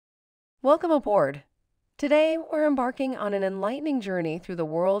Welcome aboard. Today, we're embarking on an enlightening journey through the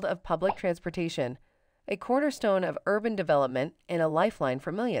world of public transportation, a cornerstone of urban development and a lifeline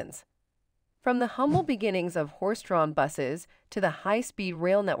for millions. From the humble beginnings of horse-drawn buses to the high-speed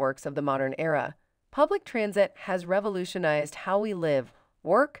rail networks of the modern era, public transit has revolutionized how we live,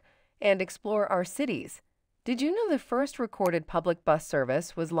 work, and explore our cities. Did you know the first recorded public bus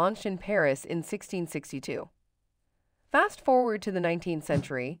service was launched in Paris in 1662? Fast forward to the 19th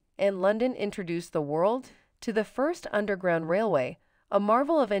century, and London introduced the world to the first underground railway, a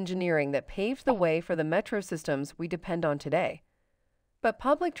marvel of engineering that paved the way for the metro systems we depend on today. But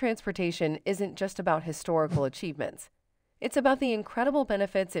public transportation isn't just about historical achievements. It's about the incredible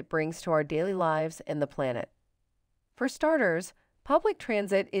benefits it brings to our daily lives and the planet. For starters, public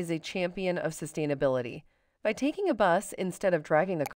transit is a champion of sustainability. By taking a bus instead of driving the